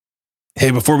Hey,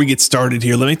 before we get started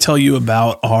here, let me tell you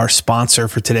about our sponsor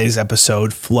for today's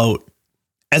episode, Float.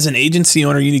 As an agency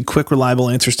owner, you need quick, reliable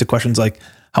answers to questions like,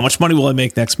 how much money will I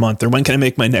make next month? Or when can I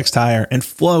make my next hire? And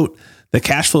Float, the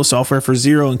cash flow software for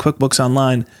Xero and QuickBooks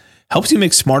Online, helps you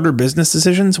make smarter business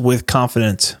decisions with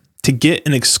confidence. To get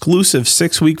an exclusive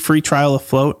 6-week free trial of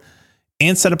Float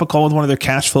and set up a call with one of their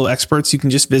cash flow experts, you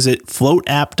can just visit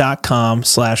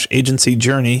floatapp.com/agency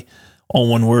journey. All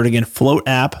one word again,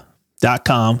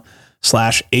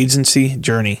 floatapp.com/agency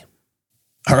journey.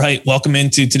 All right. Welcome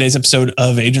into today's episode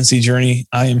of Agency Journey.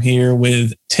 I am here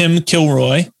with Tim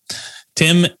Kilroy.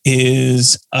 Tim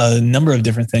is a number of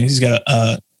different things. He's got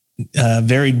a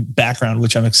varied background,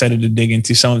 which I'm excited to dig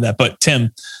into some of that. But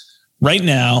Tim, right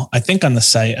now, I think on the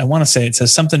site, I want to say it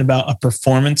says something about a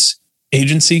performance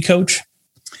agency coach.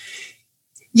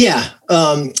 Yeah.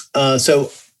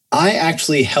 So I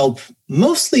actually help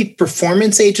mostly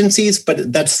performance agencies,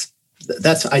 but that's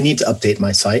I need to update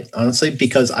my site, honestly,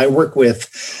 because I work with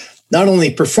not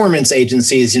only performance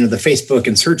agencies, the Facebook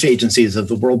and search agencies of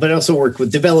the world, but I also work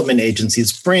with development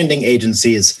agencies, branding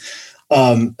agencies,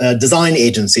 design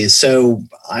agencies. So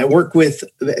I work with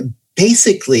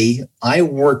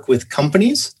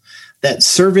companies that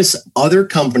service other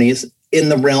companies in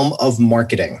the realm of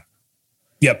marketing.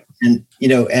 Yep. And,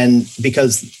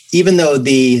 because even though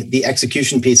the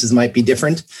execution pieces might be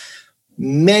different,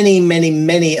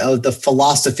 many of the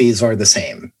philosophies are the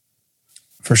same.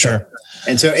 For sure.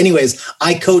 And so anyways,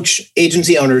 I coach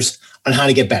agency owners on how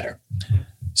to get better.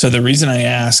 So the reason I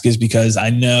ask is because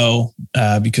I know,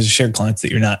 because of shared clients,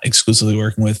 that you're not exclusively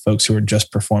working with folks who are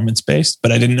just performance-based,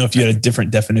 but I didn't know if you had a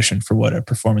different definition for what a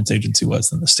performance agency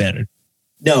was than the standard.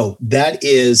 No, that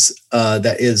is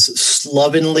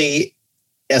slovenly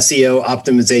SEO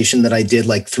optimization that I did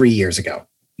like 3 years ago.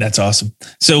 That's awesome.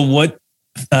 So what,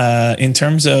 in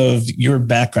terms of your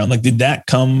background, did that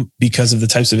come because of the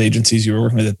types of agencies you were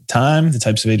working with at the time, the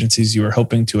types of agencies you were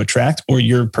hoping to attract, or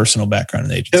your personal background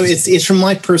in agencies? So it's from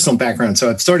my personal background. So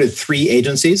I've started 3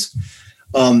 agencies.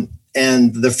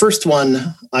 And the first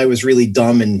one, I was really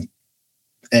dumb and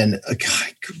I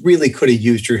really could have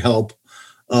used your help.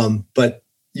 But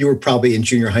you were probably in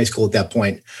junior high school at that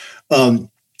point. Where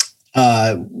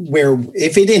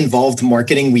if it involved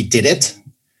marketing, we did it.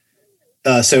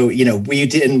 So we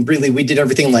did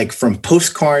everything like from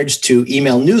postcards to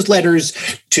email newsletters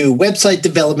to website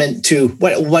development to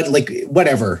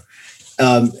whatever.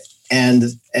 And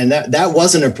that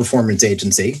wasn't a performance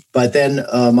agency. But then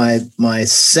my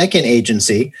second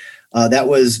agency that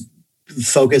was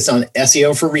focused on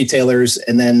SEO for retailers,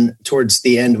 and then towards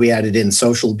the end we added in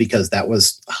social because that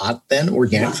was hot then,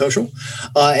 organic social.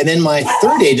 And then my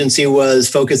third agency was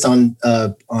focused on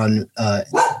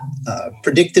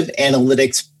predictive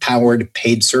analytics powered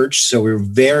paid search. So we were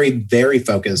very, very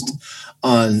focused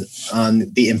on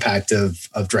the impact of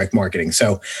direct marketing.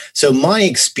 So my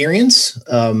experience,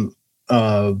 my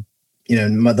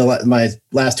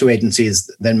last 2 agencies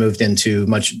then moved into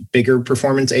much bigger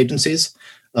performance agencies.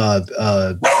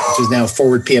 Which is now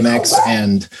Forward PMX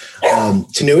and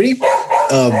Tenuity.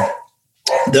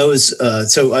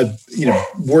 So I've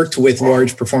worked with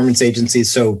large performance agencies.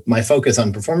 So my focus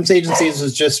on performance agencies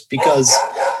was just because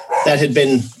that had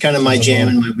been kind of my jam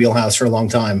and my wheelhouse for a long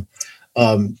time.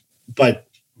 But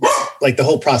like the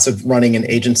whole process of running an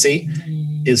agency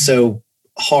is so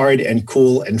hard and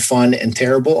cool and fun and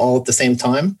terrible all at the same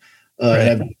time. Right. And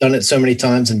I've done it so many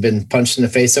times and been punched in the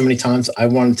face so many times. I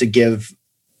wanted to give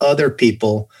other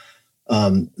people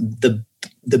the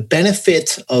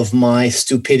benefit of my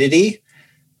stupidity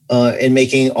in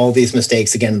making all these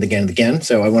mistakes again and again and again.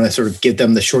 So I want to sort of give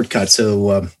them the shortcut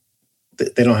so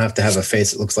they don't have to have a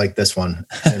face that looks like this one.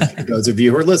 And for those of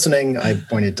you who are listening, I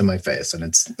pointed to my face and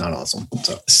it's not awesome.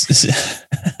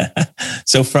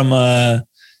 So from a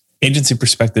agency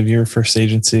perspective, your first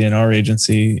agency and our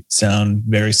agency sound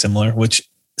very similar, which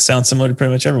sounds similar to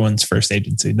pretty much everyone's first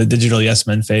agency, the digital yes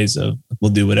men phase of we'll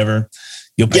do whatever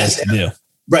you'll pay us to do.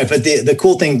 Right. But the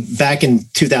cool thing back in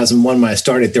 2001, when I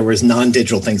started, there was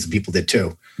non-digital things that people did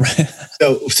too. Right.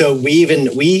 So we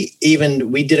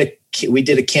did a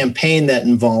campaign that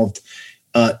involved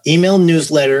email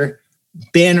newsletter,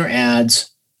 banner ads,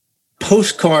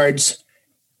 postcards,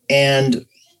 and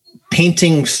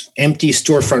painting empty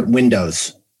storefront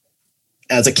windows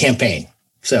as a campaign.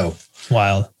 So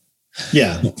wild.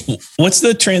 Yeah. What's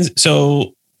the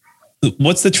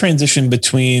transition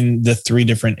between the 3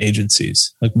 different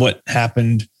agencies? Like what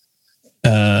happened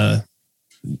kind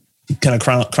of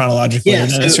chronologically? Yeah,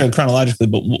 not necessarily chronologically,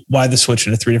 but why the switch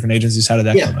into 3 different agencies? How did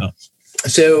that come out?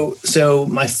 So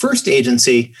my first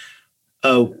agency,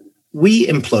 we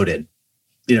imploded,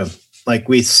 like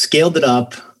we scaled it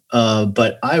up.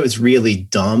 but I was really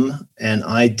dumb, and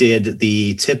I did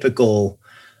the typical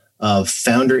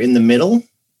founder in the middle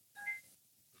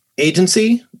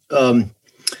agency,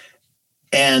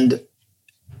 and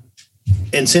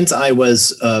since I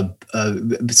was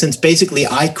since basically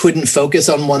I couldn't focus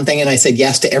on one thing, and I said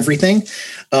yes to everything,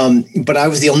 but I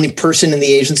was the only person in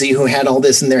the agency who had all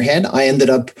this in their head. I ended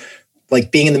up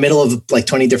like being in the middle of like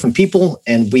 20 different people,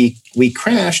 and we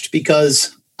crashed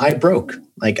because I broke.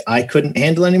 Like I couldn't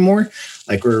handle anymore.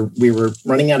 Like we were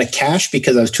running out of cash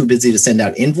because I was too busy to send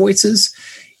out invoices.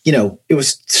 You know, it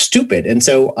was stupid. And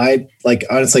so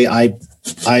honestly, I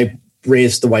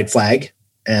raised the white flag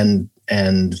and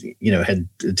you know, had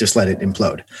just let it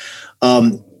implode.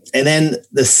 And then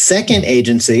the second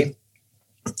agency,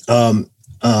 I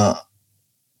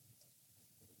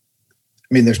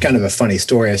mean, there's kind of a funny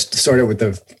story. I started with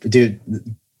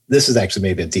this is actually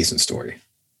maybe a decent story.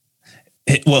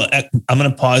 Well, I'm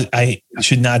going to pause. I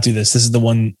should not do this. This is the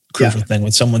one crucial thing.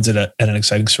 When someone's at an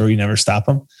exciting story, you never stop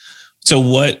them. So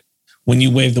when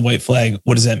you wave the white flag,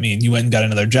 what does that mean? You went and got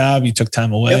another job, you took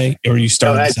time away, or you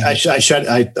started? No, I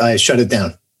shut it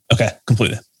down. Okay.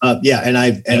 Completely. And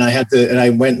I had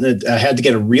to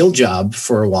get a real job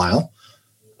for a while,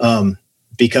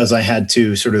 because I had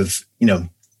to sort of, you know,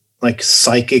 like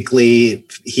psychically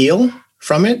heal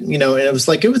from it, you know, and it was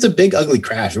a big, ugly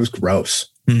crash. It was gross.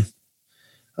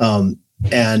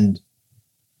 And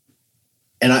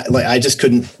I just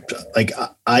couldn't,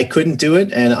 I couldn't do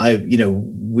it. And I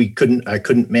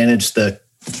couldn't manage the,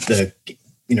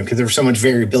 you know, cause there was so much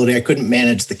variability. I couldn't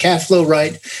manage the cash flow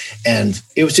right. And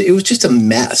it was just a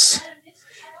mess.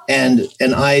 And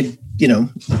I, you know,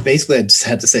 basically I just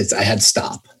had to say, I had to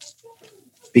stop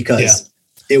because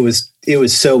it was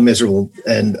so miserable.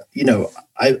 And, you know,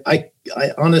 I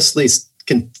honestly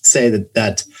can say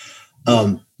that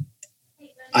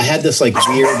I had this like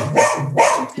weird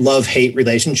love-hate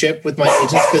relationship with my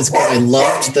agents because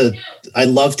I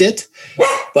loved it,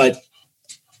 but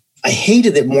I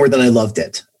hated it more than I loved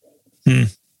it.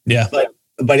 Yeah.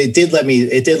 But it did let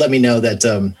me know that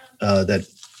that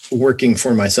working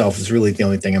for myself was really the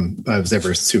only thing I was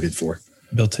ever suited for.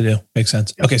 Built to do. Makes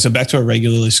sense. Okay. So back to a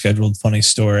regularly scheduled funny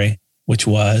story, which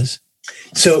was?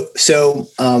 So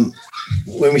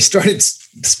when we started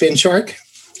Spin Shark,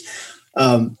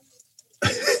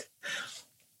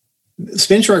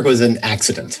 Spin Shark was an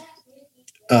accident,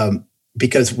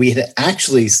 because we had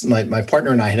actually, my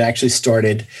partner and I had actually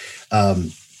started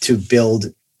to build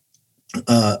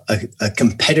a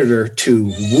competitor to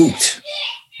Woot,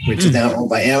 which is now owned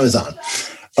by Amazon.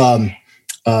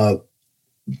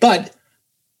 But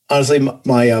honestly,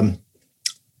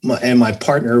 my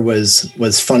partner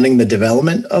was funding the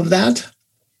development of that,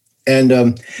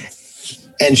 and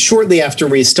shortly after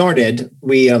we started,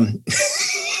 he ended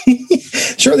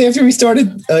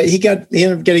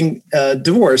up getting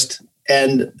divorced,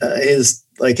 and his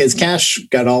cash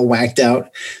got all whacked out.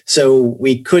 So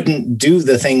we couldn't do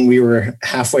the thing we were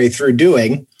halfway through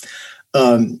doing.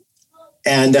 So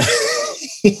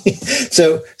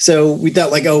we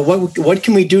thought like, oh, what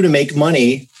can we do to make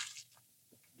money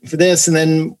for this? And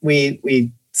then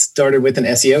we started with an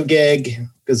SEO gig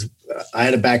because I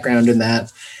had a background in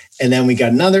that. And then we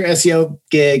got another SEO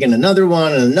gig and another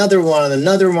one and another one and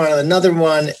another one and another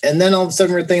one. And then all of a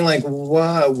sudden we're thinking like,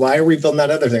 why are we building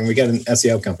that other thing? We got an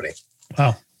SEO company.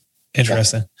 Wow.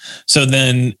 Interesting. Yeah. So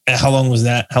then how long was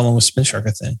that? How long was Spin Shark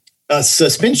a thing? So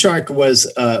Spin Shark was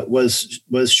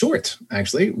short,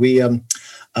 actually. We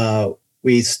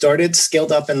started,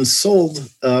 scaled up, and sold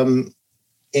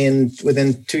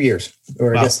within 2 years,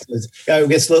 or wow. I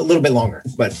guess a little bit longer,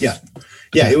 but yeah,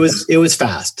 it was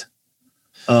fast.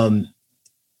 And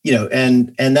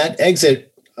that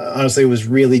exit honestly was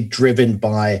really driven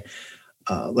by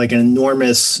like an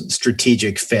enormous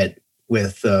strategic fit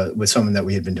with someone that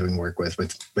we had been doing work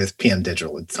with PM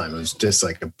Digital at the time. It was just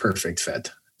like a perfect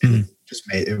fit. Mm-hmm. Just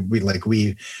made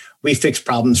we fixed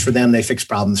problems for them. They fixed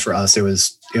problems for us. It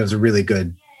was a really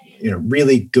good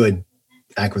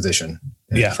acquisition.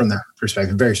 Yeah. From that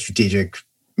perspective, very strategic,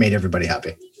 made everybody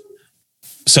happy.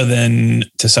 So then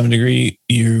to some degree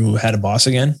you had a boss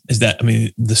again.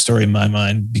 The story in my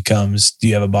mind becomes, do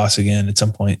you have a boss again at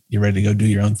some point? You're ready to go do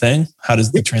your own thing. How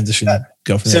does the transition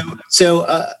go from there? So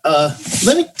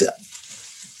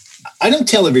I don't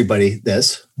tell everybody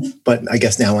this, but I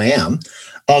guess now I am.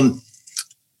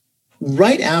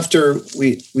 Right after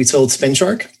we sold Spin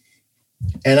Shark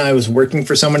and I was working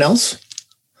for someone else,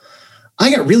 I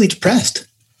got really depressed,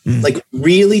 like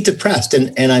really depressed.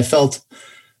 And I felt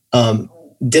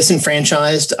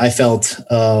disenfranchised. I felt,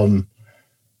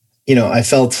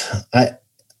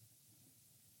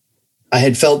 I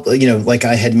had felt, like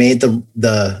I had made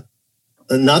the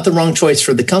not the wrong choice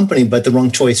for the company, but the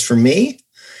wrong choice for me.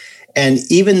 And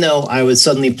even though I was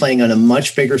suddenly playing on a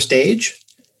much bigger stage,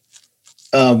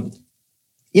 at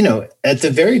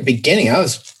the very beginning, I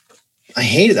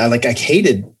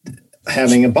hated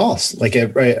having a boss,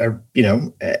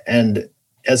 and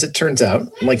as it turns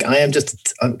out,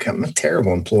 I'm a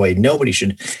terrible employee. Nobody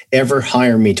should ever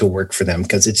hire me to work for them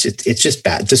because it's just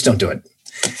bad. Just don't do it.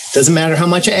 Doesn't matter how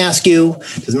much I ask you,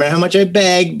 doesn't matter how much I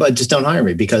beg, but just don't hire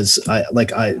me because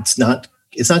it's not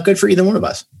good for either one of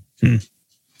us.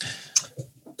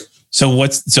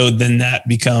 So then that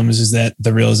becomes, is that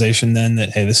the realization then that,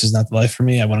 hey, this is not the life for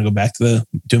me. I want to go back to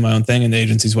doing my own thing, and the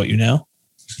agency's what you know?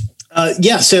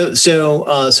 Yeah.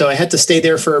 So I had to stay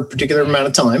there for a particular amount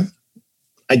of time.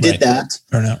 I did that.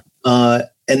 Or no.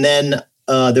 And then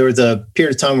there was a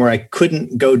period of time where I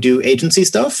couldn't go do agency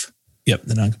stuff. Yep.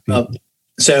 The non-compete.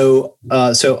 So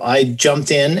I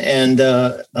jumped in and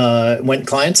went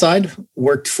client side,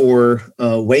 worked for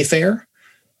Wayfair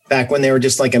back when they were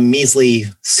just like a measly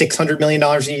 $600 million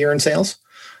a year in sales.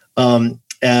 And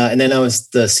then I was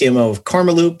the CMO of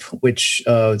Karmaloop, which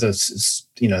was a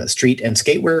street and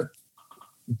skatewear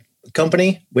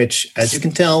company, which, as you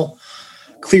can tell,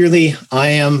 clearly I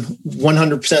am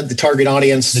 100% the target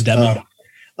audience. The demo.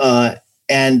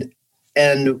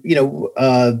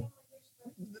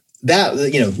 That,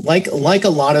 like a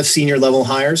lot of senior level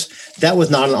hires, that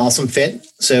was not an awesome fit.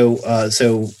 So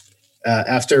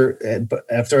after I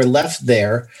left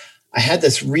there, I had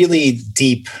this really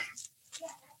deep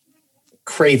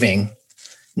craving,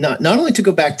 not only to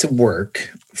go back to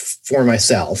work for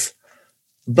myself,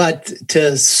 but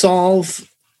to solve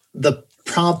the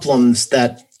problems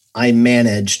that I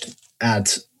managed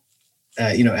at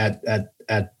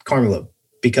Karmaloop,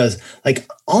 because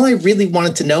all I really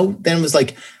wanted to know then was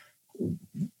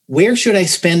where should I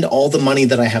spend all the money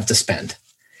that I have to spend?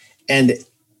 And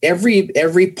every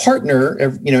partner,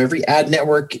 every ad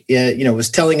network, was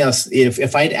telling us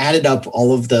if I'd added up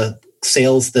all of the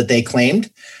sales that they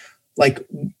claimed, the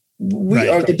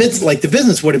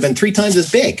business would have been 3 times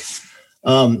as big.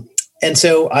 And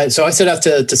so I set out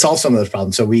to solve some of those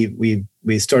problems. So we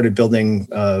started building.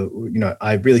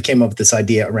 I really came up with this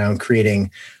idea around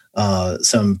creating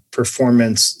some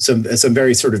performance, some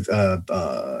very sort of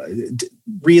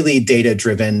really data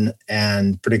driven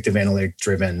and predictive analytic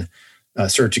driven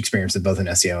search experiences, both in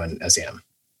SEO and SEM.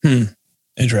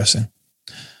 Interesting.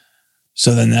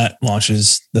 So then that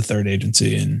launches the third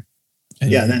agency, and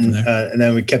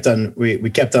then we kept on. We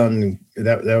kept on.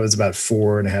 That was about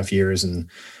 4.5 years, and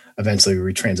eventually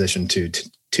we transitioned to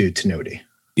Tinuiti.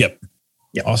 Yep.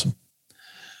 Awesome.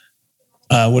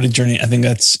 What a journey! I think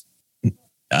that's.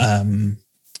 I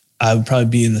would probably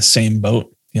be in the same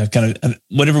boat. Kind of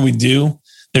whatever we do.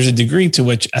 There's a degree to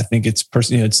which I think it's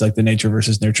personally, it's like the nature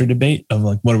versus nurture debate of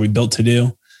what are we built to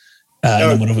do?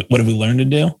 And what have we learned to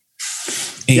do?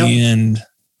 Yep. And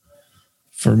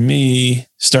for me,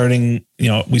 starting,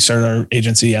 we started our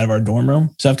agency out of our dorm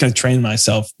room. So I've kind of trained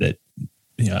myself that,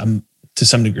 I'm to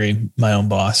some degree my own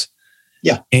boss.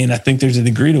 Yeah. And I think there's a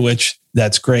degree to which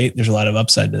that's great. There's a lot of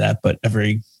upside to that, but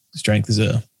every strength is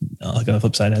on the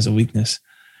flip side has a weakness.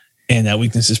 And that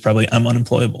weakness is probably I'm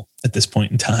unemployable at this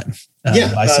point in time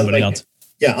by somebody else.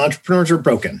 Yeah, entrepreneurs are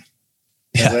broken.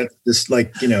 Yeah, just and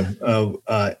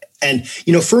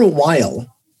for a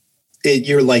while,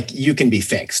 you're you can be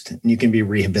fixed and you can be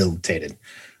rehabilitated,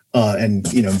 and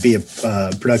be a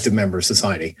productive member of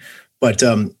society. But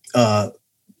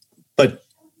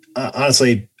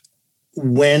honestly,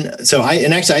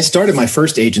 I started my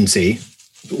first agency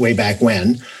way back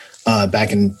when,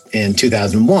 back in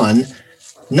 2001.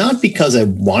 Not because I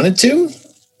wanted to,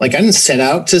 I didn't set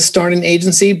out to start an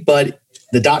agency, but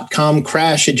the .com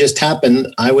crash had just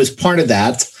happened. I was part of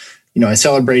that. I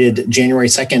celebrated January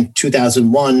 2nd,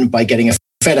 2001 by getting a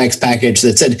FedEx package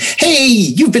that said, "Hey,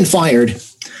 you've been fired.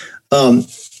 Happy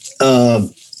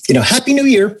New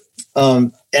Year."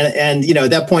 And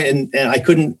at that point, and I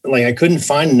couldn't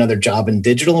find another job in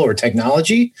digital or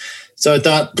technology. So I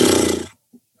thought,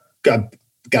 got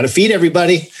to feed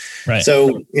everybody. Right.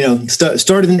 So,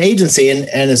 started an agency, and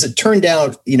as it turned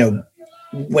out, when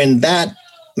I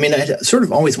sort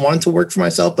of always wanted to work for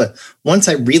myself, but once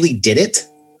I really did it,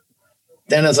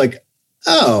 then I was like,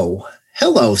 oh,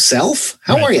 hello, self.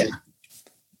 How are you?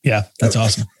 Yeah, that's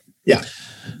awesome. Yeah.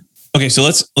 Okay, so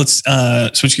let's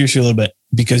switch gears here a little bit,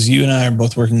 because you and I are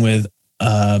both working with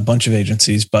a bunch of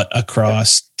agencies, but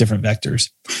across different vectors.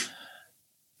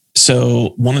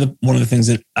 So one of the things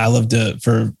that I love to,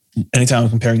 for anytime I'm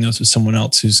comparing those with someone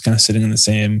else who's kind of sitting in the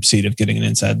same seat of getting an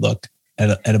inside look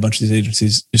at a bunch of these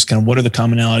agencies, just kind of what are the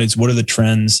commonalities, what are the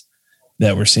trends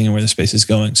that we're seeing and where the space is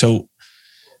going. So,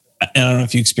 and I don't know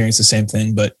if you experienced the same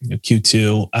thing, but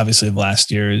Q2 obviously of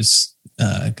last year is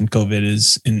COVID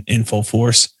is in full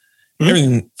force. Mm-hmm.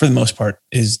 Everything for the most part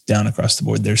is down across the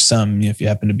board. There's some, if you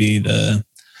happen to be the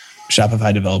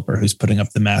Shopify developer who's putting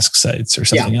up the mask sites or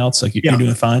something else, like you're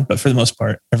doing fine. But for the most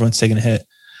part, everyone's taking a hit.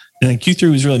 And then Q3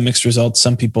 was really mixed results.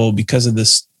 Some people, because of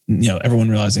this, everyone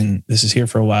realizing this is here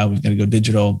for a while, we've got to go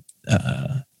digital,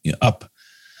 up,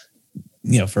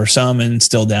 for some, and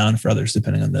still down for others,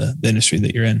 depending on the industry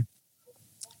that you're in.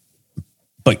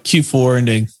 But Q4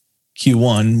 into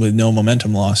Q1 with no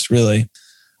momentum lost, really,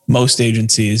 most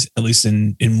agencies, at least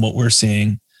in what we're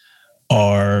seeing,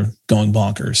 are going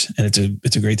bonkers. And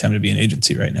it's a great time to be an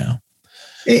agency right now.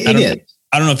 I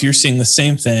don't know if you're seeing the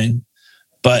same thing,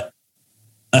 but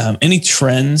any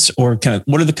trends or kind of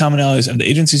what are the commonalities of the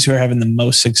agencies who are having the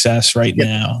most success right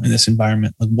now in this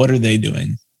environment? Like, what are they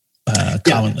doing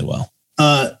commonly well?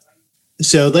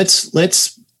 So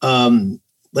let's I'm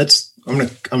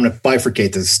gonna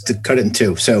bifurcate this to cut it in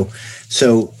two. So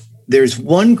there's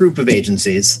one group of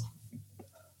agencies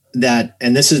that,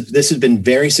 and this has been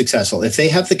very successful. If they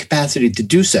have the capacity to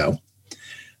do so,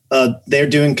 they're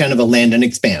doing kind of a land and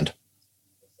expand.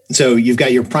 So you've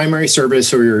got your primary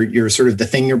service or your sort of the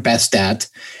thing you're best at.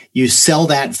 You sell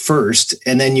that first,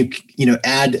 and then you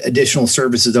add additional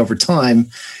services over time.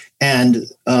 And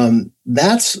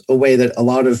that's a way that a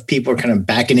lot of people are kind of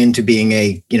backing into being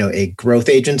a growth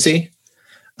agency,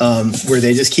 where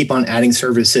they just keep on adding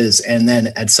services. And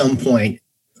then at some point,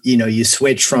 you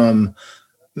switch from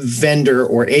vendor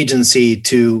or agency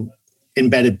to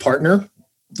embedded partner,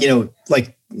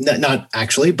 like not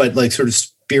actually, but like sort of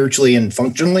spiritually and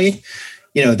functionally,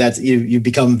 that's you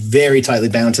become very tightly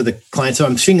bound to the client. So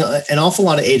I'm seeing an awful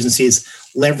lot of agencies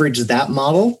leverage that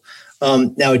model.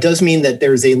 Now, it does mean that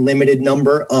there's a limited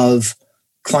number of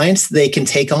clients they can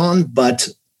take on, but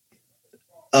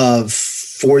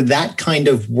for that kind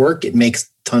of work, it makes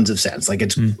tons of sense. Like,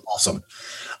 it's awesome.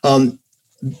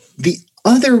 The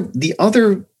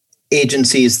other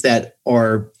agencies that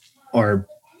are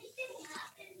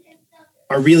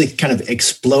really kind of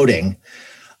exploding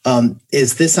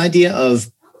is this idea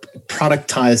of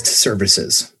productized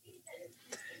services.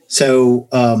 So,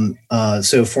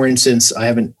 for instance, I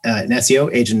have an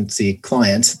SEO agency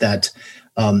client that,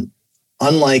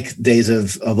 unlike days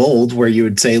of old, where you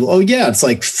would say, "Oh yeah, it's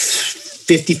like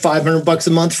 $5,500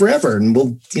 a month forever," and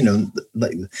we'll,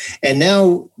 and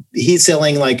now he's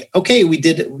selling like, "Okay, we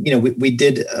do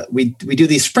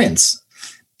these sprints."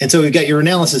 And so we've got your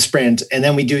analysis sprint, and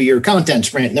then we do your content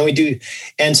sprint, and then we do,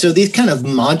 and so these kind of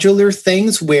modular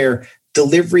things where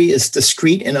delivery is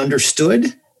discrete and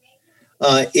understood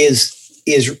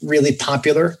is really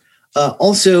popular.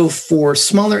 Also, for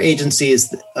smaller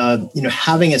agencies,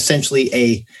 having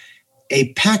essentially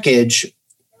a package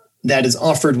that is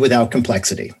offered without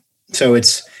complexity. So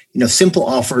it's simple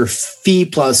offer, fee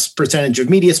plus percentage of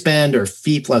media spend, or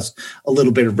fee plus a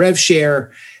little bit of rev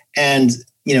share, and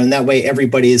in that way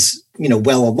everybody is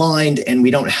well aligned, and we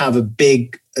don't have a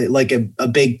big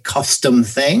big custom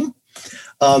thing.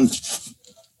 And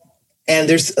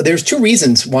there's two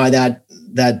reasons why that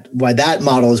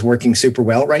model is working super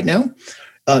well right now.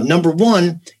 Number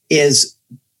one is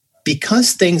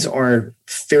because things are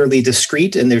fairly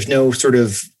discrete and there's no sort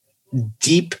of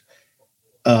deep,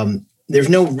 there's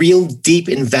no real deep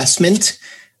investment,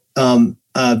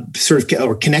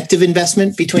 or connective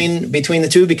investment between the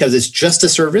two, because it's just a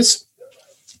service.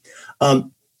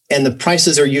 And the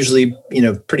prices are usually,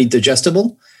 pretty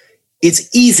digestible.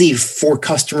 It's easy for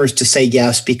customers to say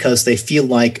yes, because they feel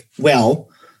like, well,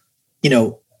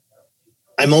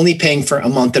 I'm only paying for a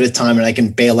month at a time and I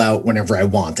can bail out whenever I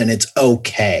want, and it's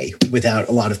okay without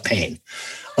a lot of pain.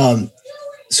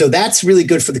 So that's really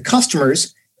good for the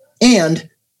customers. And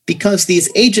because these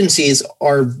agencies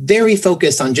are very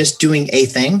focused on just doing a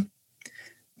thing,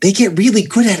 they get really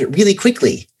good at it really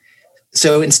quickly.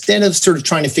 So instead of sort of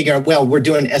trying to figure out, well, we're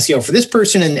doing SEO for this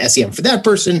person and SEM for that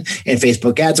person and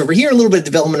Facebook ads over here, a little bit of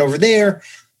development over there,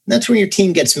 that's where your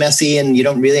team gets messy and you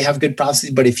don't really have good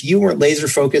processes. But if you are laser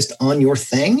focused on your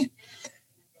thing,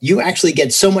 you actually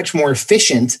get so much more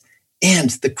efficient.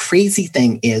 And the crazy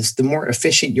thing is, the more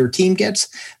efficient your team gets,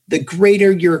 the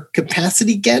greater your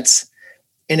capacity gets.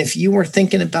 And if you are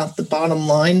thinking about the bottom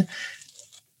line,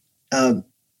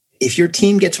 if your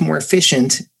team gets more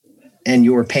efficient and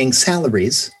you're paying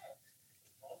salaries,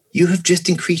 you have just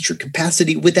increased your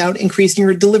capacity without increasing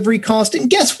your delivery cost. And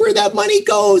guess where that money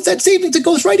goes? That savings, it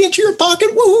goes right into your pocket.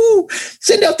 Woohoo!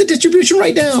 Send out the distribution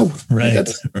right now. Right.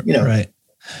 Right.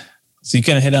 So you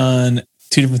kind of hit on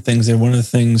two different things there. One of the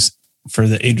things for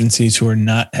the agencies who are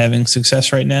not having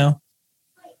success right now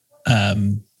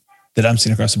that I'm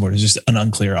seeing across the board is just an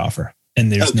unclear offer,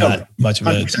 and there's not much of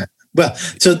 100%. Well,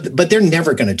 but they're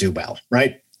never going to do well,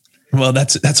 right? Well,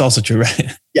 that's also true,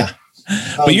 right? Yeah.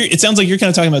 But it sounds like you're kind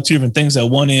of talking about two different things. Though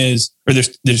one is, or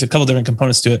there's a couple different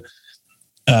components to it.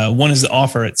 One is the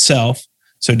offer itself.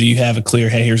 So do you have a clear,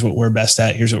 hey, here's what we're best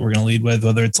at, here's what we're going to lead with,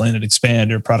 whether it's land and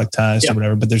expand or productized or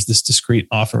whatever, but there's this discrete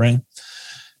offering.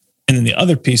 And then the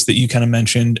other piece that you kind of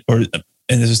mentioned, and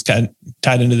this is kind of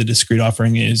tied into the discrete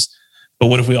offering is, but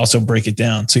what if we also break it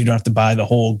down? So you don't have to buy the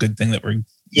whole good thing that we're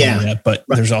doing at, but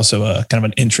there's also a kind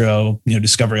of an intro,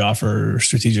 discovery offer or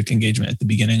strategic engagement at the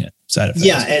beginning side of things.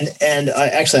 Yeah. And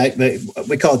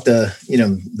we call it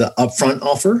the upfront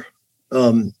offer.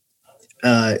 And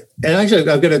actually,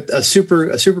 I've got a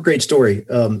super great story.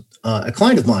 A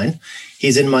client of mine,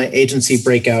 he's in my agency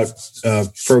breakout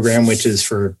program, which is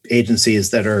for agencies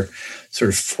that are sort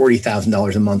of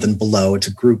 $40,000 a month and below. It's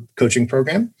a group coaching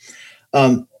program.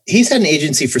 He's had an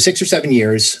agency for 6 or 7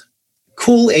 years.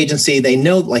 Cool agency. They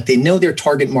know their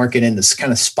target market and it's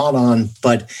kind of spot on.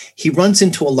 But he runs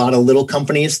into a lot of little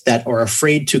companies that are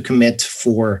afraid to commit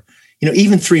for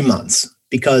even 3 months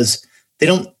because they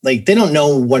don't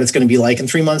know what it's going to be like in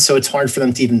 3 months. So it's hard for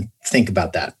them to even think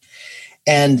about that.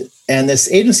 And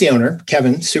this agency owner,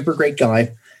 Kevin, super great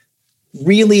guy,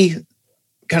 really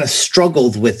kind of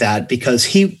struggled with that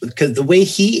because the way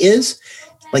he is,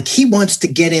 he wants to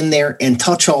get in there and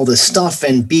touch all this stuff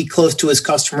and be close to his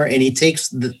customer. And he takes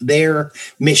their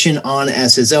mission on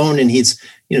as his own. And he's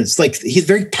he's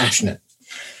very passionate,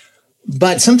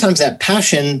 but sometimes that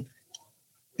passion,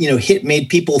 made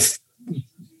people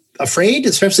afraid,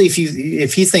 especially if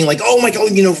he's saying oh my God,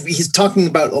 he's talking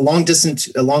about a long distance,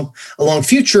 a long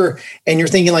future. And you're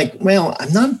thinking well,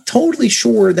 I'm not totally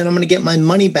sure that I'm going to get my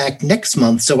money back next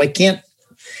month. So I can't.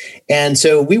 And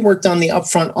so we worked on the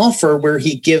upfront offer where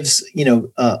he gives,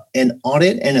 an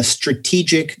audit and a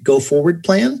strategic go forward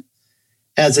plan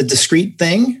as a discrete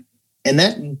thing. And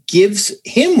that gives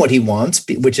him what he wants,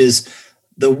 which is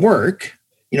the work,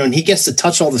 and he gets to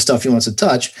touch all the stuff he wants to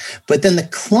touch. But then the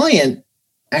client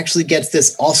actually gets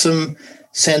this awesome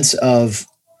sense of,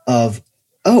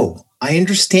 oh, I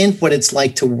understand what it's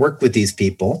like to work with these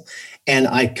people. And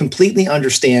I completely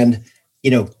understand,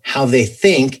 how they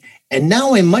think. And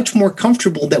now I'm much more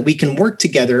comfortable that we can work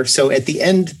together. So at the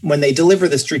end, when they deliver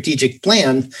the strategic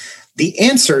plan, the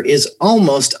answer is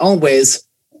almost always,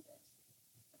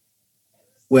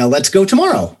 well, let's go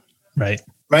tomorrow. Right.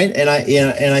 Right. And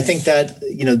I think that,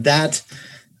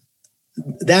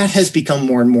 that has become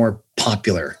more and more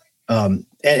popular. And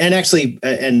actually,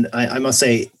 I must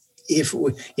say, if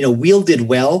Wheel did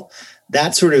well,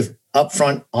 that sort of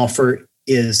upfront offer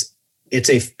it's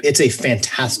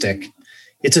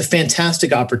a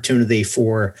fantastic opportunity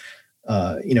for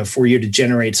you to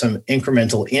generate some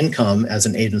incremental income as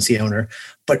an agency owner,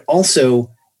 but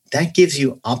also that gives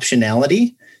you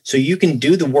optionality. So you can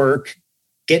do the work,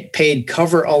 get paid,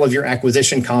 cover all of your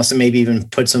acquisition costs, and maybe even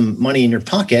put some money in your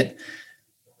pocket.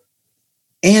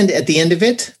 And at the end of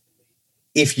it,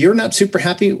 if you're not super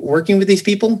happy working with these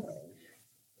people,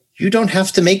 you don't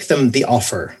have to make them the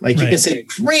offer. You can say,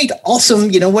 great,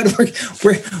 awesome. You know what?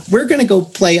 We're going to go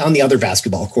play on the other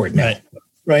basketball court now.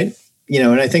 Right.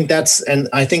 And I think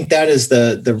that is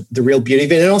the real beauty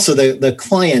of it. And also the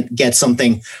client gets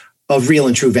something of real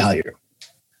and true value,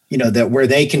 that where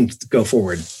they can go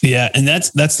forward. Yeah. And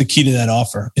that's the key to that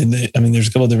offer. And there's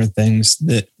a couple of different things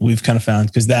that we've kind of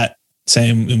found because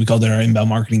we called it our inbound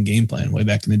marketing game plan way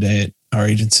back in the day at our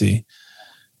agency.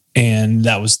 And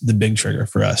that was the big trigger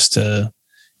for us to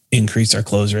increase our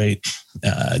close rate,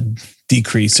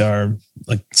 decrease our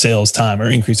sales time or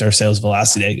increase our sales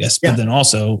velocity, I guess. Yeah. But then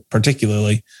also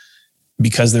particularly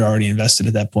because they're already invested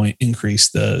at that point, increase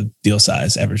the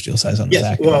average deal size on the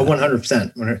back. Well,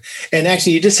 100%. And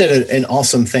actually you just said an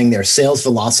awesome thing there, sales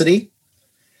velocity.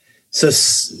 So,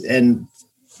 and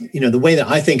the way that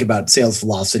I think about sales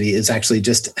velocity is actually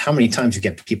just how many times you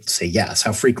get people to say yes,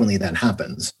 how frequently that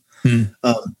happens. And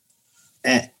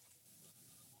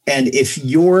if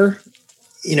you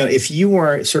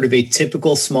are sort of a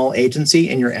typical small agency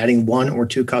and you're adding 1 or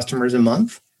 2 customers a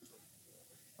month,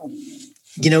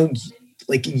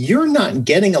 you're not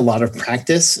getting a lot of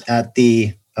practice at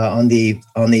on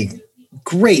the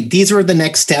great, these are the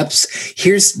next steps.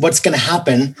 Here's what's going to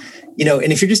happen.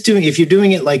 And if you're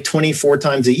doing it 24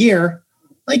 times a year,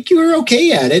 you're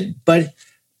okay at it, but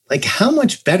how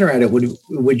much better at it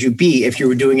would you be if you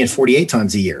were doing it 48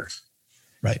 times a year?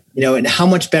 Right. And how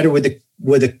much better would the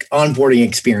onboarding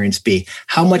experience be?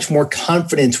 How much more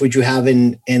confidence would you have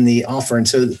in the offer? And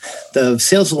so the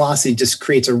sales velocity just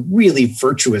creates a really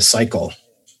virtuous cycle.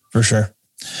 For sure.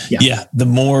 Yeah. The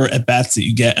more at bats that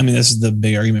you get, I mean, this is the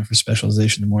big argument for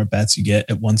specialization. The more at bats you get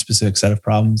at one specific set of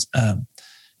problems.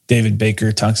 David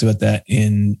Baker talks about that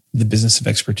in The Business of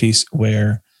Expertise,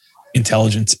 where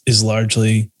intelligence is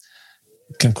largely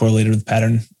correlated with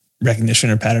pattern recognition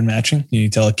or pattern matching. You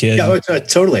tell a kid. Yeah,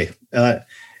 totally.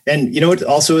 And you know what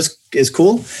also is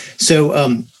cool?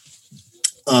 So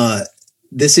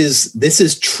this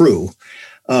is true.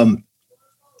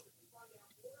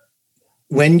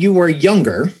 When you are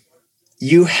younger,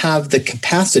 you have the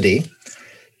capacity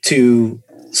to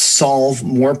solve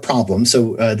more problems.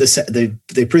 So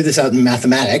they prove this out in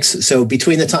mathematics. So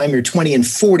between the time you're 20 and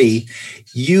 40,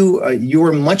 you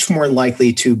are much more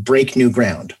likely to break new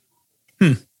ground.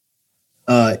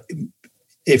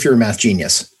 If you're a math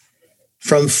genius.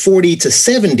 From 40 to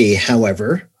 70,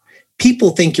 however,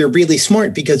 people think you're really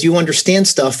smart because you understand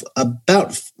stuff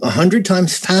about 100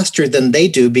 times faster than they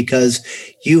do because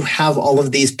you have all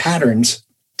of these patterns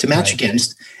to match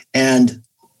against. And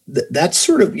that's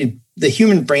sort of, the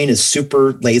human brain is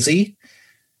super lazy,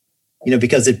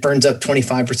 because it burns up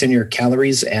 25% of your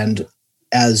calories. And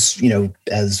as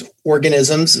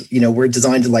organisms, we're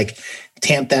designed to like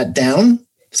tamp that down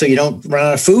so you don't run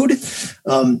out of food.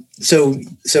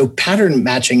 So pattern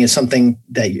matching is something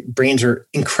that brains are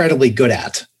incredibly good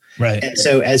at. Right. And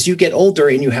so as you get older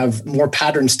and you have more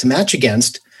patterns to match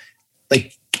against,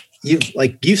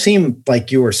 you seem like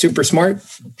you are super smart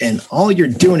and all you're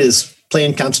doing is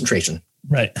playing concentration.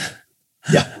 Right.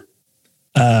 Yeah.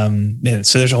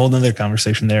 So there's a whole nother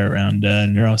conversation there around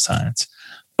neuroscience,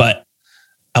 but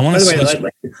I want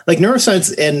to like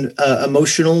neuroscience and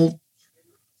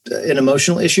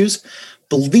emotional issues,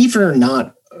 believe it or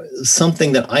not,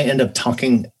 something that I end up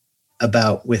talking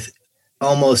about with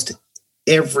almost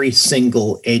every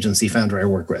single agency founder I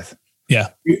work with. Yeah.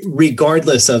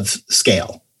 Regardless of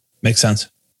scale. Makes sense.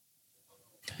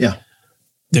 Yeah.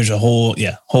 There's a whole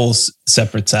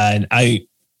separate side. I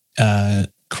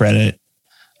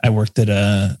worked at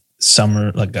a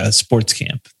summer, like a sports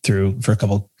camp for a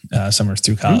couple summers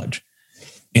through college.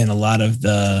 And a lot at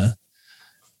the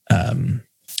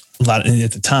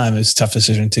time, it was a tough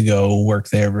decision to go work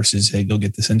there versus, hey, go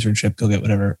get this internship, go get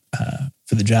whatever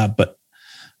for the job. But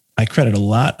I credit a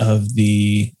lot of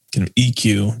the kind of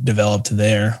EQ developed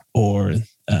there, or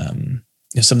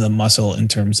some of the muscle in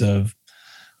terms of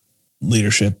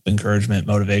leadership, encouragement,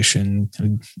 motivation,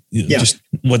 just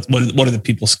what are the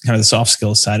people's kind of the soft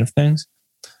skills side of things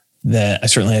that I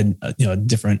certainly had, I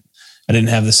didn't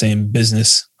have the same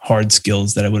business hard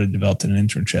skills that I would have developed in an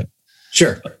internship.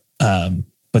 Sure.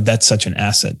 But that's such an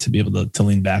asset to be able to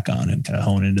lean back on and kind of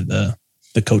hone into the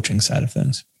coaching side of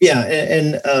things. Yeah.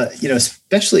 And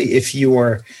especially if you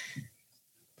are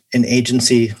an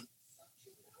agency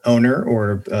owner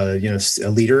or, a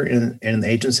leader in an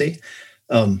agency,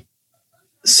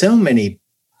 so many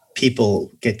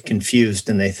people get confused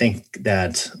and they think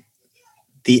that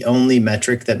the only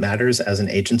metric that matters as an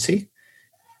agency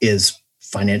is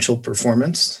financial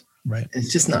performance. Right.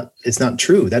 It's just not, it's not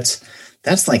true. That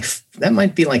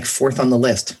might be like fourth on the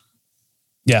list.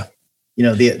 Yeah.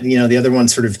 The other one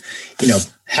sort of,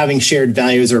 having shared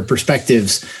values or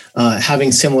perspectives,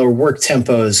 having similar work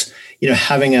tempos,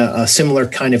 having a similar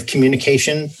kind of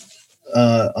communication,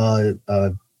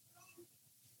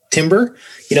 timber,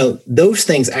 those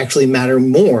things actually matter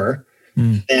more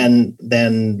than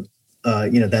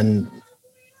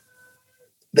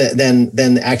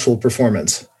actual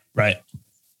performance. Right.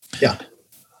 Yeah.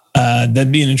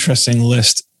 That'd be an interesting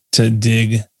list to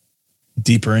dig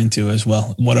deeper into as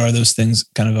well. What are those things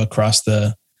kind of across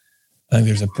I think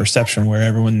there's a perception where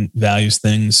everyone values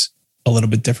things a little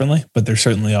bit differently, but there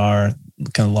certainly are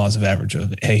kind of laws of average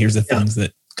of, hey, here's the things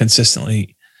that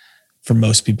consistently for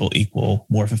most people equal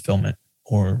more fulfillment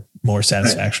or more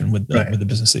satisfaction with the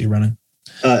business that you're running.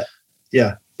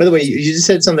 Yeah. By the way, you just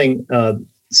said something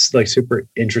like super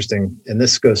interesting, and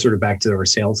this goes sort of back to our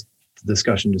sales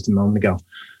discussion just a moment ago,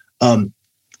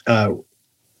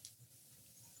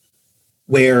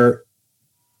 where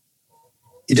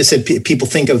you just said people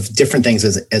think of different things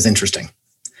as interesting.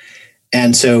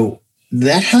 And so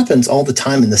that happens all the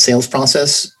time in the sales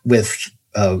process with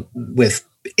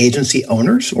agency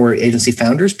owners or agency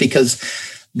founders, because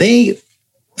they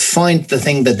find the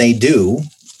thing that they do,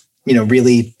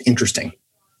 really interesting.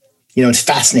 It's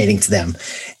fascinating to them.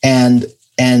 And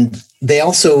they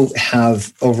also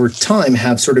have over time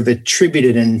sort of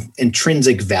attributed an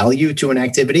intrinsic value to an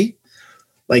activity,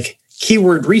 like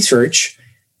keyword research,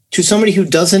 to somebody who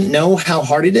doesn't know how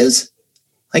hard it is.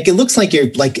 Like, it looks like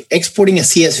you're like exporting a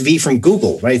CSV from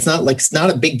Google, right? It's not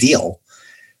a big deal.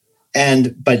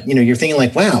 But you're thinking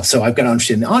like, wow, so I've got to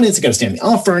understand the audience, I've got to understand the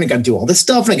offer, and I got to do all this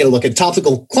stuff, and I got to look at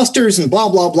topical clusters and blah,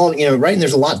 blah, blah, right? And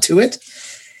there's a lot to it.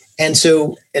 And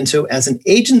so as an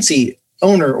agency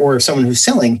owner or someone who's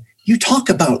selling, you talk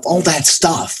about all that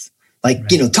stuff, like,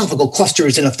 right. Topical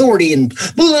clusters and authority and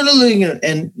blah, blah,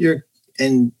 blah,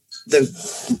 and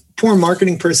the poor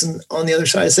marketing person on the other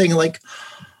side is saying like,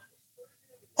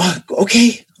 oh,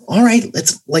 okay, all right,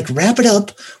 let's like wrap it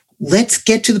up. Let's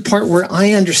get to the part where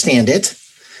I understand it.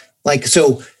 Like,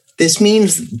 so this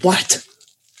means what?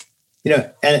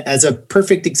 As a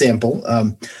perfect example,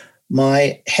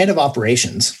 my head of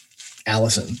operations,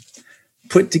 Allison,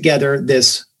 put together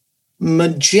this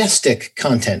majestic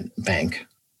content bank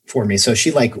for me. So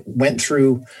she like went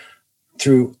through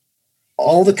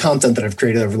all the content that I've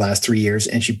created over the last 3 years,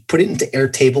 and she put it into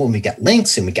Airtable, and we got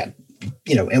links, and we got,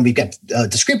 and we've got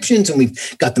descriptions, and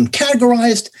we've got them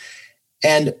categorized.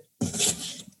 And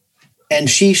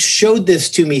she showed this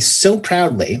to me so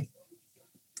proudly.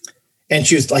 And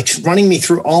she was like running me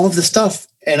through all of the stuff.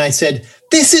 And I said,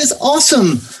 this is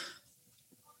awesome.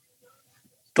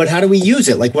 But how do we use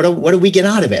it? Like, what do we get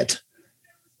out of it?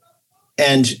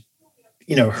 And,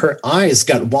 her eyes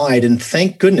got wide, and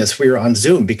thank goodness we were on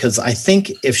Zoom, because I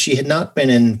think if she had not been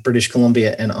in British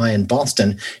Columbia and I in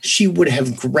Boston, she would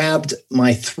have grabbed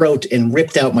my throat and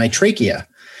ripped out my trachea,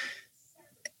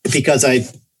 because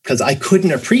I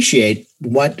couldn't appreciate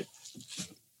what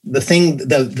the thing,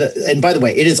 and by the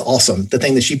way, it is awesome, the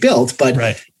thing that she built, but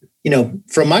right.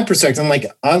 From my perspective, I'm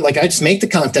like, I just make the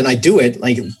content, I do it,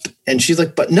 like, and she's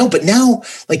like, but now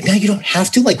you don't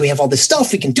have to, like, we have all this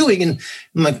stuff, we can do it. And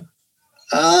I'm like,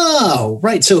 oh,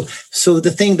 right. So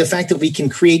the fact that we can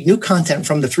create new content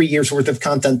from the 3 years worth of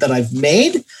content that I've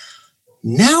made,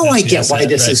 now I get why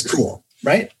this is cool.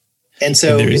 Right. And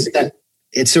so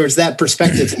it's that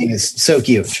perspective thing is so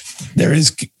huge. There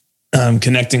is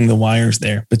connecting the wires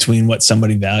there between what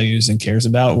somebody values and cares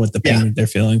about, what the pain that they're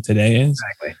feeling today is,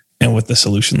 exactly, and what the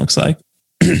solution looks like.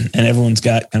 And everyone's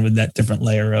got kind of that different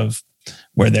layer of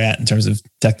where they're at in terms of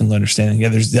technical understanding. Yeah,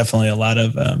 there's definitely a lot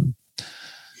of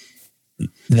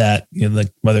that,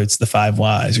 like whether it's the 5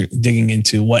 whys or digging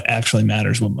into what actually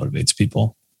matters, what motivates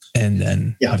people, and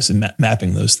then obviously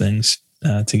mapping those things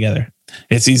together.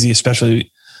 It's easy,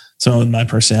 especially someone with my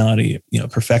personality,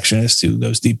 perfectionist who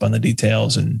goes deep on the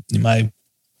details. And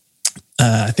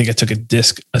I think I took a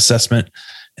DISC assessment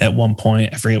at one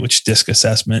point. I forget which DISC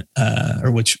assessment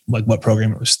or what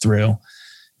program it was through.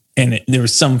 And there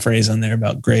was some phrase on there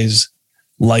about Gray's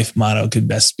life motto could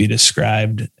best be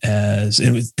described as,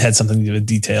 had something to do with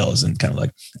details and kind of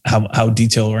like how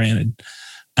detail oriented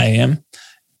I am.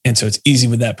 And so it's easy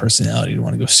with that personality to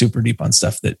want to go super deep on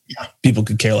stuff that people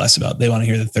could care less about. They want to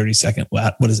hear the 30-second,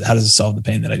 how does it solve the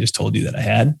pain that I just told you that I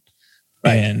had?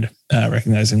 Right. And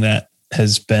recognizing that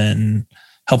has been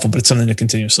helpful, but it's something to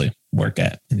continuously work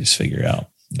at and just figure out,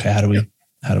 okay, how do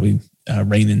we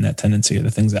rein in that tendency of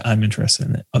the things that I'm interested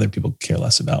in that other people care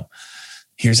less about?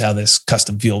 Here's how this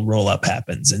custom field rollup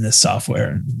happens in this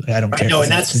software. I don't care. No,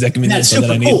 and that's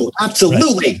super cool.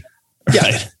 Absolutely. Right. Yeah.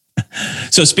 Right.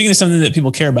 So speaking of something that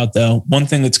people care about, though, one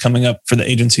thing that's coming up for the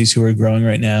agencies who are growing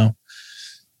right now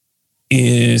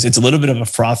is it's a little bit of a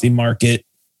frothy market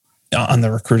on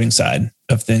the recruiting side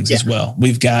of things as well.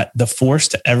 We've got the force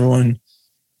to everyone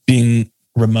being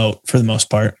remote for the most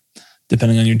part,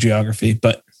 depending on your geography.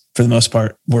 But for the most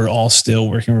part, we're all still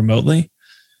working remotely.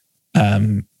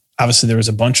 Obviously, there was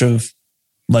a bunch of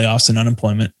layoffs and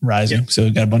unemployment rising. So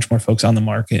we've got a bunch more folks on the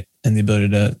market and the ability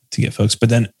to get folks. But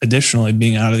then additionally,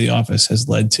 being out of the office has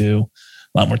led to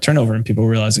a lot more turnover and people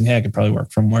realizing, hey, I could probably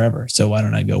work from wherever. So why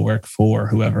don't I go work for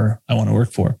whoever I want to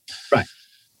work for? Right.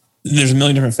 There's a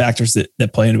million different factors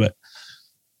that play into it.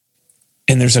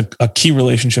 And there's a key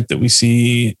relationship that we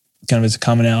see kind of as a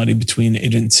commonality between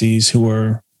agencies who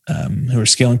are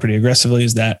scaling pretty aggressively,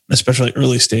 is that especially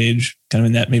early stage, kind of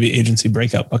in that maybe agency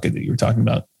breakout bucket that you were talking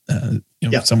about,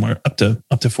 somewhere up to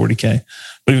 40K,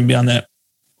 but even beyond that.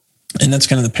 And that's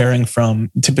kind of the pairing from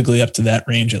typically up to that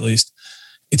range, at least.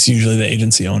 It's usually the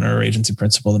agency owner or agency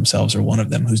principal themselves or one of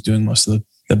them who's doing most of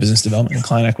the business development and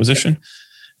client acquisition.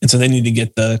 And so they need to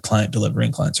get the client delivery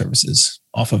and client services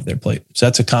off of their plate. So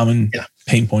that's a common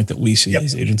pain point that we see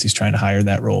these agencies trying to hire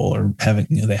that role, or having,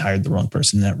 they hired the wrong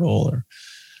person in that role, or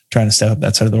trying to step up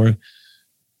that side of the org.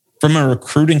 From a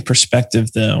recruiting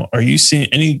perspective, though, are you seeing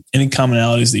any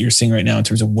commonalities that you're seeing right now in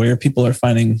terms of where people are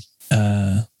finding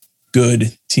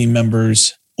good team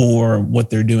members, or what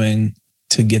they're doing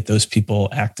to get those people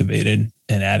activated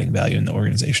and adding value in the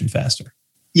organization faster?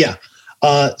 Yeah.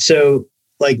 So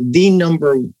like the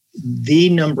number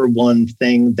one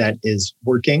thing that is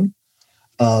working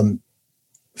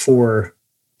for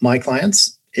my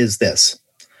clients is this.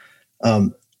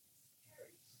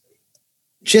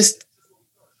 Just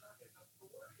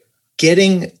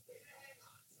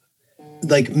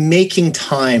making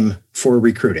time for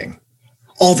recruiting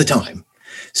all the time.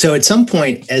 So at some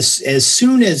point, as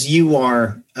soon as you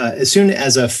are, as soon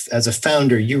as a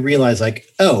founder, you realize like,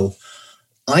 oh,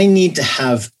 I need to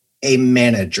have a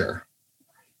manager,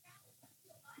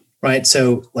 right?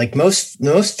 So like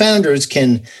most founders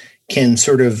can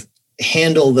sort of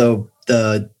handle the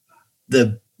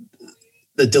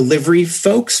delivery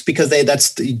folks because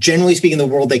that's generally speaking the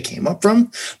world they came up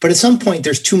from. But at some point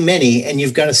there's too many and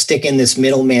you've got to stick in this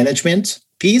middle management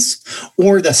piece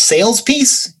or the sales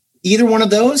piece, either one of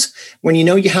those, when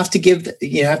you have to give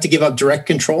up direct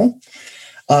control.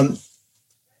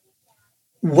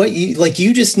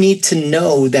 You just need to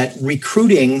know that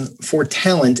recruiting for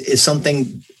talent is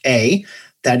something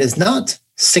that is not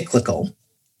cyclical.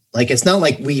 Like, it's not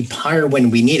like we hire when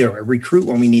we need it or recruit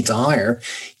when we need to hire.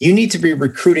 You need to be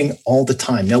recruiting all the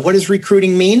time. Now, what does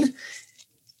recruiting mean?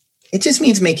 It just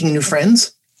means making new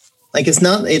friends. Like, it's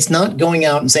not going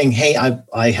out and saying, hey,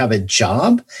 I have a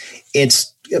job.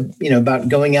 It's, about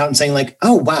going out and saying like,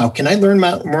 oh, wow, can I learn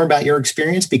more about your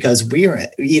experience? Because we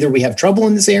have trouble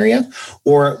in this area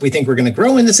or we think we're going to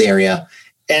grow in this area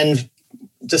and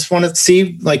just want to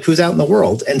see like who's out in the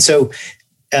world. And so,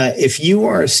 if you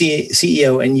are a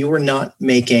CEO and you are not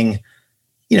making,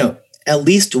 at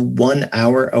least 1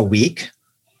 hour a week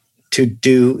to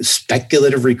do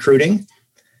speculative recruiting,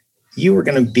 you are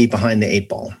going to be behind the 8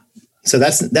 ball. So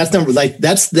that's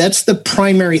the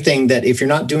primary thing that if you're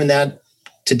not doing that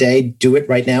today, do it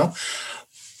right now.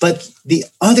 But the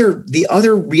other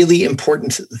really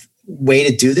important way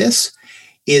to do this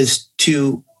is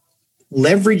to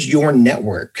leverage your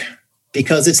network.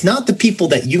 Because it's not the people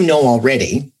that you know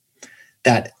already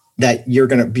that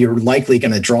you're likely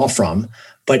going to draw from.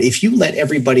 But if you let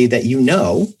everybody that you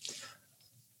know,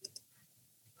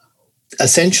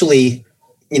 essentially,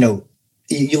 you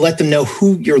let them know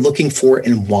who you're looking for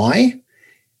and why,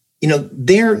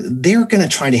 they're going to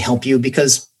try to help you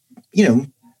because,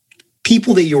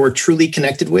 people that you're truly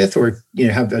connected with or,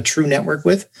 have a true network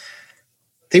with,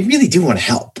 they really do want to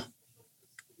help.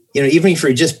 Even if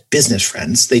you're just business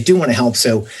friends, they do want to help.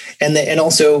 So, and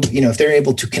also, if they're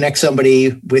able to connect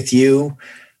somebody with you,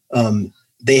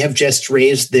 they have just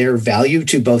raised their value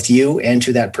to both you and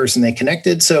to that person they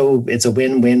connected. So it's a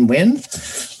win-win-win,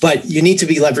 but you need to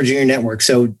be leveraging your network.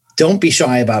 So don't be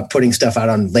shy about putting stuff out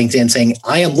on LinkedIn saying,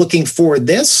 I am looking for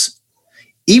this,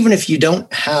 even if you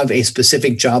don't have a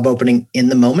specific job opening in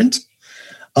the moment.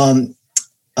 And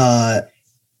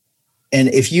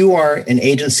if you are an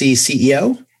agency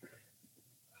CEO,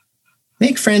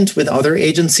 make friends with other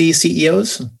agency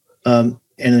CEOs, and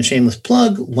a shameless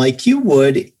plug, like you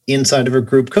would inside of a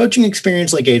group coaching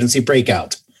experience like Agency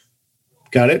Breakout.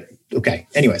 Got it? Okay.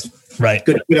 Anyways, right.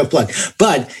 Good plug.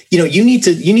 But you need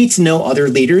to know other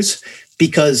leaders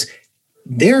because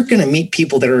they're going to meet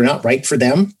people that are not right for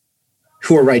them,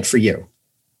 who are right for you.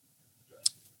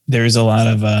 There's a lot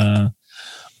of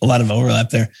overlap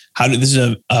there. This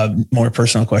is a more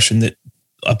personal question that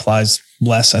applies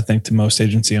less, I think, to most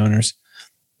agency owners.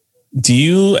 Do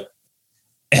you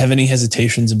have any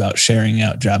hesitations about sharing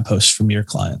out job posts from your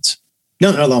clients?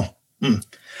 No, not at all. I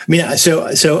mean,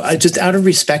 so I just out of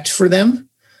respect for them,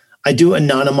 I do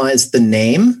anonymize the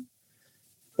name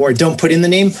or don't put in the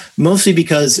name, mostly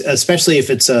because, especially if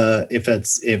it's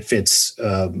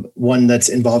one that's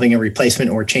involving a replacement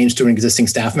or change to an existing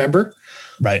staff member.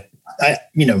 Right.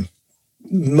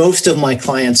 Most of my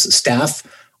clients' staff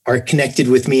are connected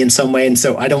with me in some way. And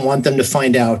so I don't want them to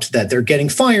find out that they're getting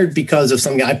fired because of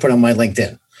something I put on my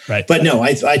LinkedIn. Right. But no,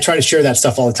 I try to share that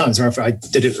stuff all the time. So I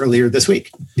did it earlier this week.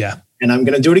 Yeah. And I'm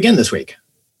going to do it again this week.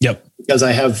 Yep. Because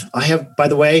I have, by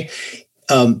the way,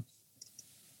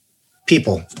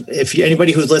 people,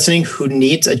 anybody who's listening who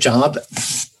needs a job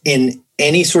in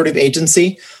any sort of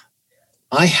agency,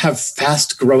 I have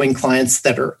fast growing clients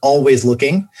that are always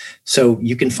looking. So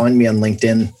you can find me on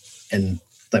LinkedIn and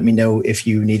let me know if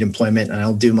you need employment, and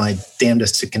I'll do my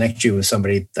damnedest to connect you with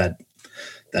somebody that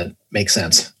makes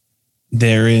sense.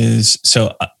 There is,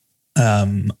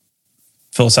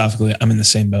 philosophically, I'm in the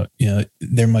same boat.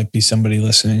 There might be somebody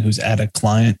listening who's at a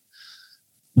client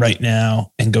right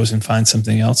now and goes and finds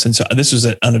something else. And so this was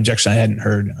an objection I hadn't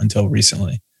heard until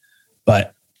recently.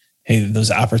 But hey, those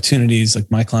opportunities,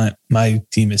 like my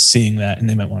team is seeing that and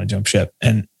they might want to jump ship.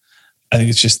 And I think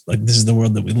it's just like, this is the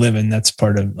world that we live in. That's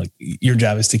part of like your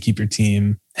job is to keep your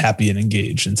team happy and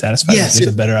engaged and satisfied. Yes. If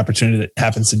there's a better opportunity that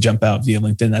happens to jump out via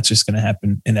LinkedIn, that's just going to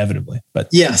happen inevitably. But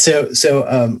yeah. So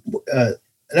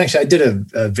and actually I did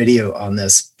a video on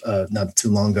this not too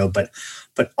long ago, but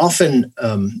often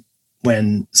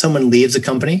when someone leaves a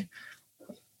company,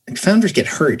 founders get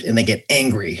hurt and they get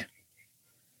angry.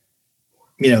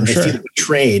 They feel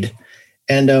betrayed.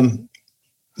 And,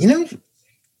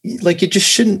 like it just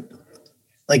shouldn't,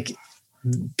 like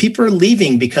people are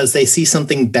leaving because they see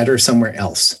something better somewhere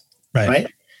else. Right.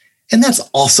 And that's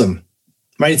awesome.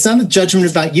 Right. It's not a judgment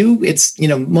about you. It's,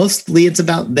 mostly it's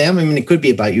about them. I mean, it could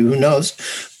be about you, who knows?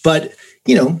 But,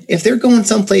 if they're going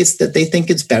someplace that they think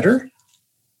is better,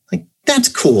 like that's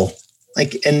cool.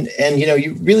 Like, and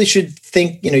you really should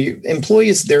think, your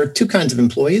employees, there are two kinds of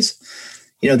employees.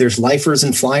 There's lifers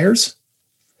and flyers.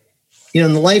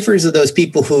 And the lifers are those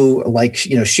people who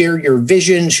share your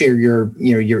vision, share your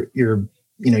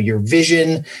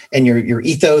vision and your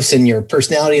ethos and your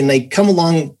personality. And they come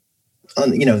along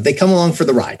for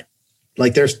the ride.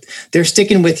 Like they're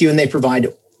sticking with you and they provide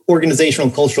organizational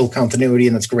and cultural continuity.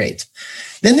 And that's great.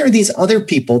 Then there are these other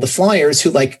people, the flyers,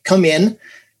 who come in,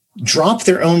 drop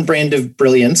their own brand of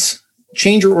brilliance,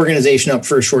 change your organization up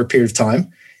for a short period of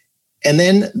time, and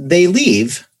then they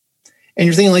leave. And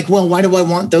you're thinking well, why do I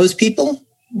want those people?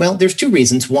 Well, there's two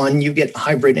reasons. One, you get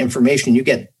hybrid information. You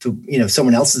get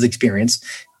someone else's experience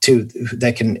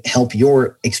that can help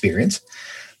your experience.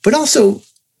 But also,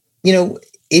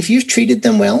 if you've treated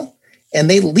them well and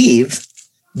they leave,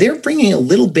 they're bringing a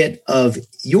little bit of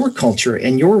your culture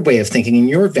and your way of thinking and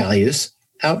your values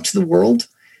out to the world.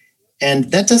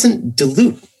 And that doesn't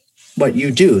dilute what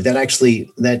you do.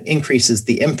 That increases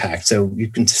the impact. So you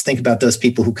can just think about those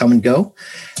people who come and go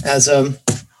as,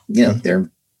 they're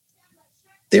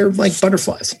like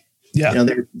butterflies. Yeah.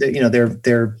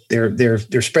 They're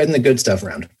spreading the good stuff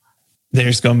around.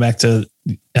 There's going back to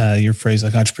your phrase,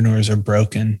 entrepreneurs are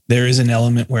broken. There is an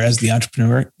element where as the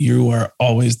entrepreneur, you are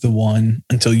always the one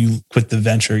until you quit the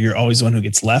venture. You're always the one who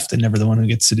gets left and never the one who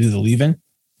gets to do the leaving.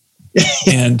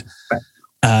 And,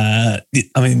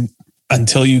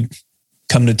 until you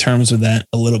come to terms with that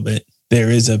a little bit, there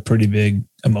is a pretty big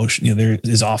emotion. There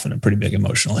is often a pretty big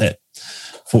emotional hit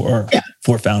for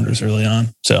founders early on.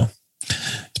 So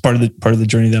it's part of the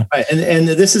journey, though. Right. And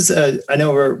this is I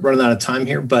know we're running out of time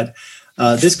here, but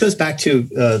this goes back to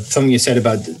something you said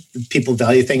about people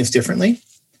value things differently.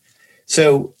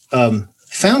 So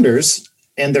founders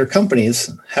and their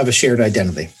companies have a shared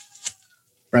identity,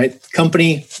 right?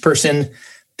 Company, person,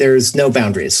 there's no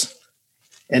boundaries.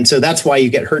 And so that's why you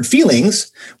get hurt feelings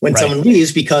when someone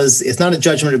leaves, because it's not a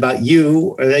judgment about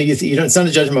you, or it's not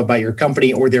a judgment about your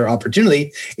company or their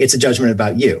opportunity. It's a judgment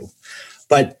about you.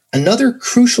 But another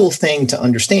crucial thing to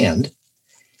understand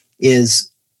is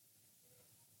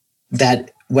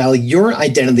that while your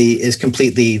identity is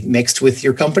completely mixed with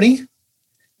your company,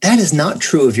 that is not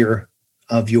true of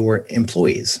your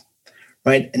employees.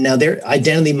 Right. And now their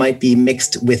identity might be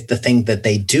mixed with the thing that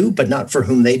they do, but not for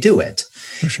whom they do it.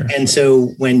 For sure. And so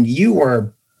when you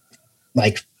are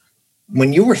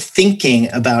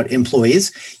thinking about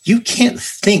employees, you can't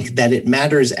think that it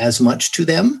matters as much to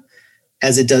them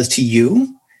as it does to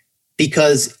you,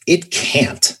 because it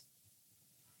can't.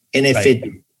 And if it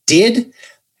did,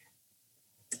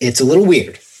 it's a little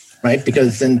weird, right?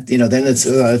 Because then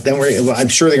I'm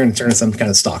sure they're going to turn into some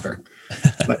kind of stalker.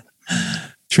 But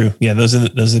true. Yeah. Those are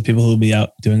the people who will be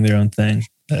out doing their own thing.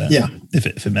 If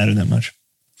it mattered that much.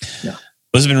 Yeah.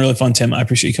 This has been really fun, Tim. I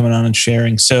appreciate you coming on and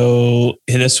sharing. So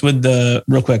hit us with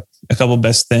real quick, a couple of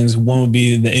best things. One would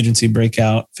be the Agency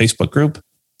Breakout Facebook group.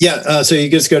 Yeah. So you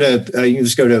just go to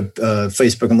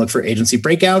Facebook and look for Agency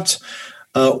Breakout,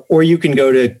 or you can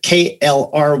go to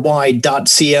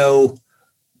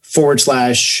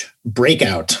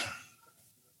klry.co/breakout.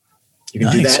 You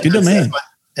can do that. Good domain.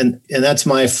 And that's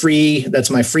my free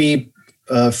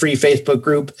Facebook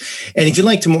group. And if you'd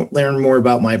like to learn more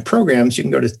about my programs, you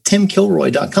can go to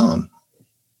timkilroy.com.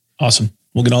 Awesome.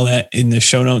 We'll get all that in the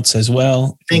show notes as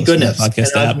well. Thank goodness.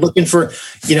 I'm looking for,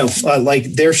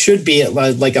 there should be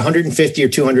like 150 or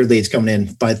 200 leads coming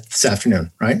in by this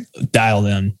afternoon, right? Dial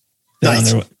them.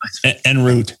 Nice. En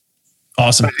route.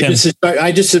 Awesome.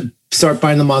 I just start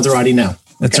buying the Maserati now.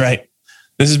 That's right.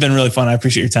 This has been really fun. I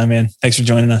appreciate your time, man. Thanks for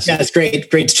joining us. Yeah, it's great.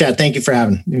 Great to chat. Thank you for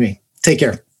having me. Take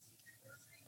care.